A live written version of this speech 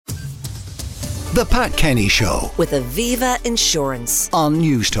The Pat Kenny Show with Aviva Insurance on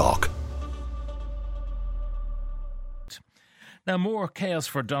News Talk. Now, more chaos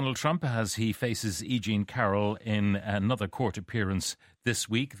for Donald Trump as he faces E. Jean Carroll in another court appearance this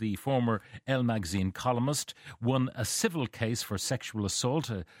week. The former Elle magazine columnist won a civil case for sexual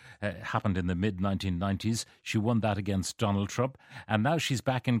assault. Happened in the mid-1990s. She won that against Donald Trump. And now she's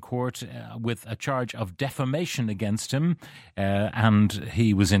back in court with a charge of defamation against him. And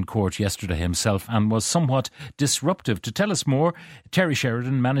he was in court yesterday himself and was somewhat disruptive. To tell us more, Terry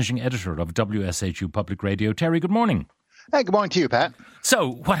Sheridan, Managing Editor of WSHU Public Radio. Terry, good morning. Hey, good morning to you, Pat.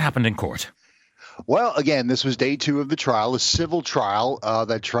 So, what happened in court? Well, again, this was day two of the trial, a civil trial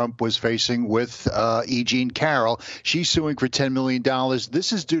that Trump was facing with E. Jean Carroll. She's suing for $10 million.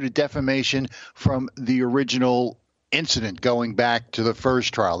 This is due to defamation from the original incident going back to the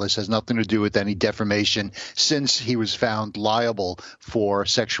first trial. This has nothing to do with any defamation since he was found liable for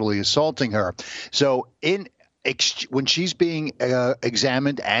sexually assaulting her. So when she's being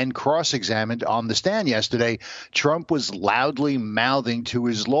examined and cross-examined on the stand yesterday, Trump was loudly mouthing to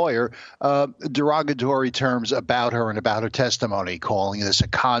his lawyer derogatory terms about her and about her testimony, calling this a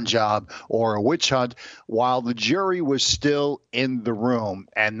con job or a witch hunt, while the jury was still in the room.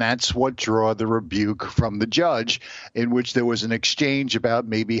 And that's what drew the rebuke from the judge, in which there was an exchange about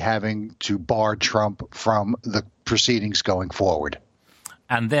maybe having to bar Trump from the proceedings going forward.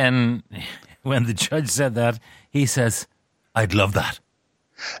 And then when the judge said that, he says, "I'd love that."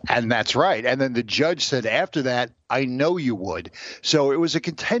 And that's right. And then the judge said after that, "I know you would." So it was a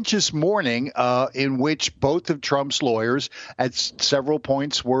contentious morning in which both of Trump's lawyers at several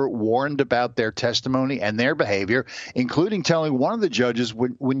points were warned about their testimony and their behavior, including telling one of the judges,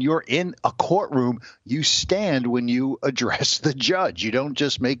 when you're in a courtroom, you stand when you address the judge. You don't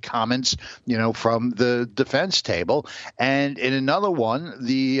just make comments, from the defense table. And in another one,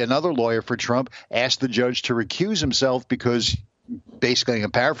 another lawyer for Trump asked the judge to recuse himself because, basically,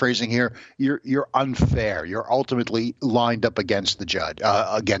 I'm paraphrasing here, you're unfair. You're ultimately lined up against the judge,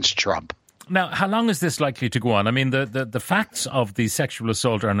 against Trump. Now, how long is this likely to go on? I mean, the facts of the sexual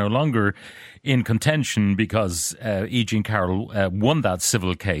assault are no longer in contention because E. Jean Carroll won that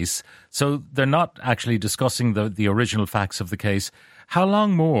civil case. So they're not actually discussing the original facts of the case. How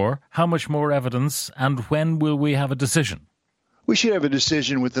long more? How much more evidence? And when will we have a decision? We should have a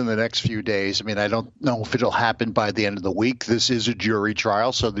decision within the next few days. I mean, I don't know if it'll happen by the end of the week. This is a jury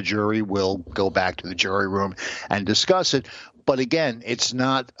trial, so the jury will go back to the jury room and discuss it. But again, it's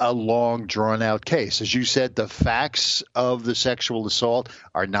not a long, drawn-out case. As you said, the facts of the sexual assault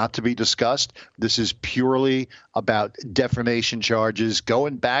are not to be discussed. This is purely about defamation charges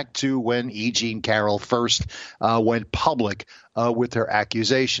going back to when E. Jean Carroll first went public with her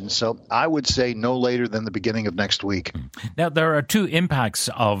accusations. So I would say no later than the beginning of next week. Now, there are two impacts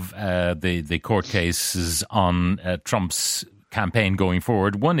of the court cases on Trump's campaign going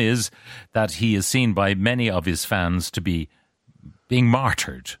forward. One is that he is seen by many of his fans to be being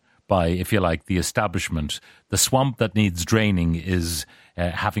martyred by, if you like, the establishment. The swamp that needs draining is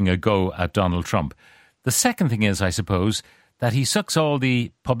having a go at Donald Trump. The second thing is, I suppose, that he sucks all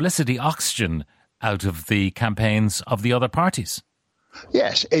the publicity oxygen out of the campaigns of the other parties.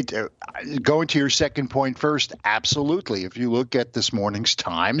 Yes. Going to your second point first, absolutely. If you look at this morning's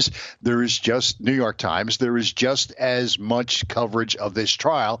Times, New York Times, there is just as much coverage of this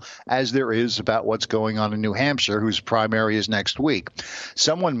trial as there is about what's going on in New Hampshire, whose primary is next week.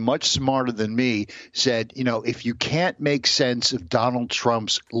 Someone much smarter than me said, if you can't make sense of Donald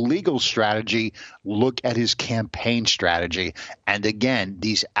Trump's legal strategy, look at his campaign strategy. And again,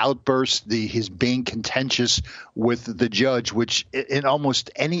 these outbursts, his being contentious with the judge, which in almost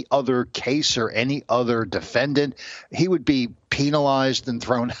any other case or any other defendant, he would be penalized and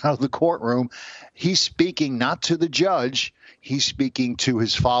thrown out of the courtroom. He's speaking not to the judge, he's speaking to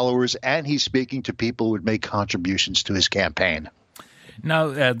his followers, and he's speaking to people who would make contributions to his campaign. Now,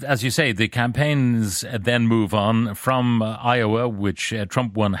 as you say, the campaigns then move on from Iowa, which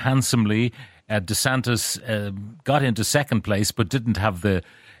Trump won handsomely. DeSantis got into second place but didn't have the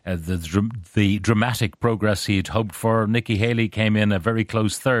dramatic progress he'd hoped for. Nikki Haley came in a very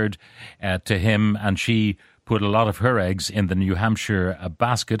close third to him, and she put a lot of her eggs in the New Hampshire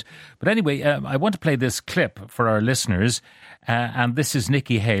basket. But anyway, I want to play this clip for our listeners. And this is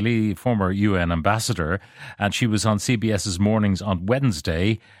Nikki Haley, former UN ambassador, and she was on CBS's Mornings on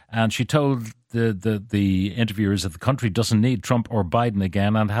Wednesday, and she told the interviewers that the country doesn't need Trump or Biden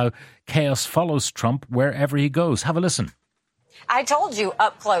again, and how chaos follows Trump wherever he goes. Have a listen. I told you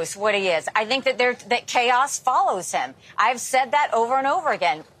up close what he is. I think that chaos follows him. I've said that over and over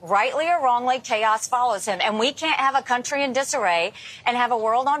again. rightly or wrongly, chaos follows him. And we can't have a country in disarray and have a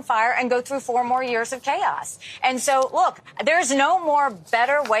world on fire and go through 4 more years of chaos. And so, look, there's no more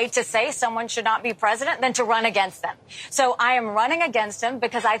better way to say someone should not be president than to run against them. So I am running against him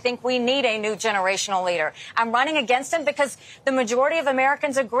because I think we need a new generational leader. I'm running against him because the majority of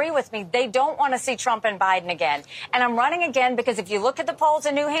Americans agree with me. They don't want to see Trump and Biden again. And I'm running again because if you look at the polls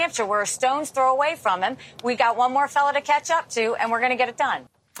in New Hampshire, we're a stone's throw away from him. We got one more fella to catch up to, and we're going to get it done.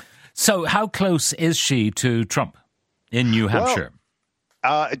 So how close is she to Trump in New Hampshire?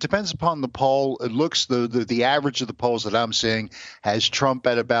 It depends upon the poll. It looks the average of the polls that I'm seeing has Trump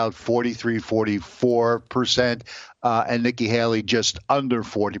at about 43, 44%, and Nikki Haley just under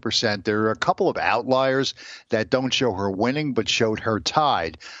 40%. There are a couple of outliers that don't show her winning, but showed her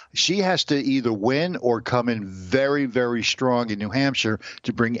tied. She has to either win or come in very, very strong in New Hampshire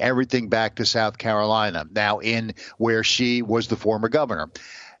to bring everything back to South Carolina, now in where she was the former governor.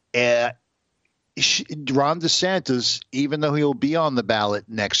 Ron DeSantis, even though he'll be on the ballot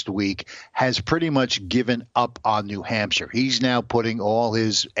next week, has pretty much given up on New Hampshire. He's now putting all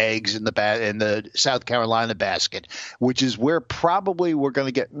his eggs in the South Carolina basket, which is where probably we're going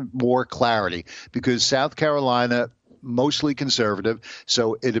to get more clarity, because South Carolina, mostly conservative,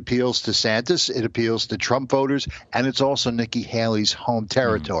 so it appeals to DeSantis, it appeals to Trump voters, and it's also Nikki Haley's home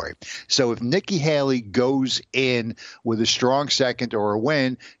territory. So if Nikki Haley goes in with a strong second or a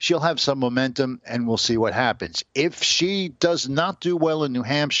win, she'll have some momentum, and we'll see what happens. If she does not do well in New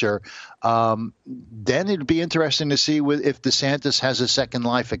Hampshire, then it'd be interesting to see if DeSantis has a second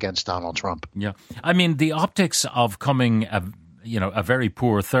life against Donald Trump. Yeah, I mean, the optics of coming a very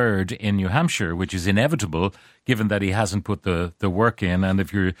poor third in New Hampshire, which is inevitable given that he hasn't put the work in. And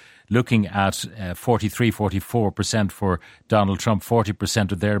if you're looking at 43, 44% for Donald Trump,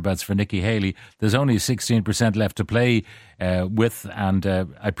 40% or thereabouts for Nikki Haley, there's only 16% left to play with. And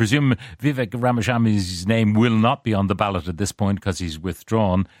I presume Vivek Ramaswamy's name will not be on the ballot at this point because he's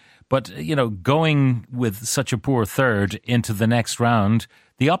withdrawn. But, going with such a poor third into the next round,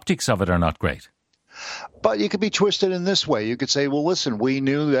 the optics of it are not great. But you could be twisted in this way. You could say, well, listen, we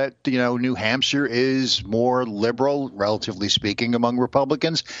knew that, New Hampshire is more liberal, relatively speaking, among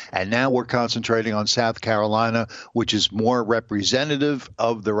Republicans. And now we're concentrating on South Carolina, which is more representative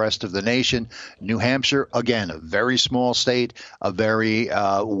of the rest of the nation. New Hampshire, again, a very small state, a very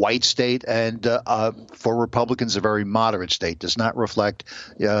white state, and for Republicans, a very moderate state. Does not reflect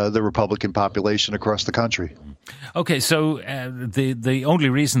the Republican population across the country. Okay, so the only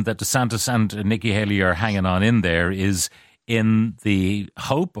reason that DeSantis and Nikki Haley are hanging on in there is in the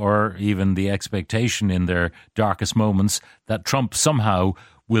hope or even the expectation in their darkest moments that Trump somehow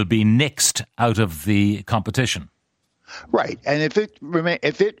will be nixed out of the competition. Right. And if it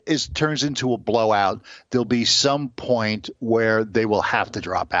turns into a blowout, there'll be some point where they will have to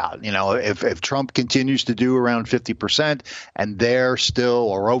drop out. If Trump continues to do around 50% and they're still,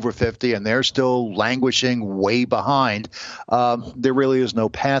 or over 50, and they're still languishing way behind, there really is no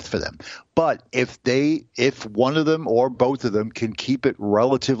path for them. But if one of them or both of them can keep it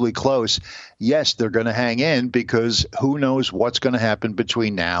relatively close, yes, they're going to hang in, because who knows what's going to happen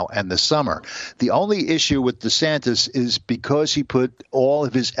between now and the summer. The only issue with DeSantis is because he put all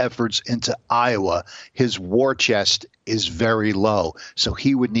of his efforts into Iowa, his war chest is very low. So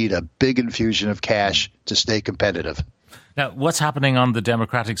he would need a big infusion of cash to stay competitive. Now, what's happening on the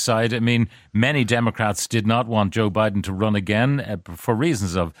Democratic side? I mean, many Democrats did not want Joe Biden to run again for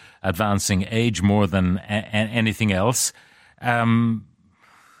reasons of advancing age more than anything else.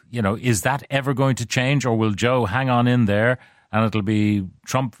 Is that ever going to change, or will Joe hang on in there and it'll be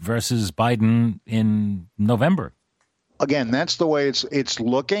Trump versus Biden in November? Again, that's the way it's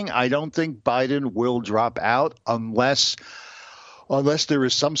looking. I don't think Biden will drop out unless there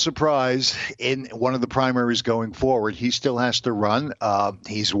is some surprise in one of the primaries going forward. He still has to run.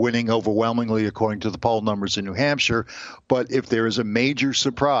 He's winning overwhelmingly according to the poll numbers in New Hampshire. But if there is a major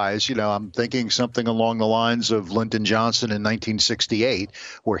surprise, I'm thinking something along the lines of Lyndon Johnson in 1968,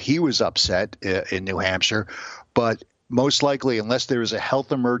 where he was upset in New Hampshire. But most likely, unless there is a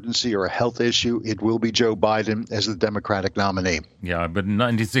health emergency or a health issue, it will be Joe Biden as the Democratic nominee. Yeah, but in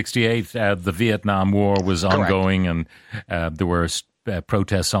 1968, the Vietnam War was ongoing. Correct. And there were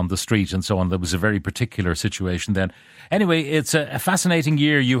protests on the street and so on. There was a very particular situation then. Anyway, it's a fascinating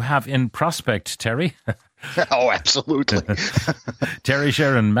year you have in prospect, Terry. Oh, absolutely. Terry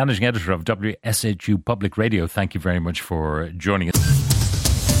Sheridan, Managing Editor of WSHU Public Radio, thank you very much for joining us.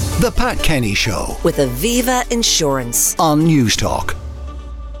 The Pat Kenny Show with Aviva Insurance on News Talk.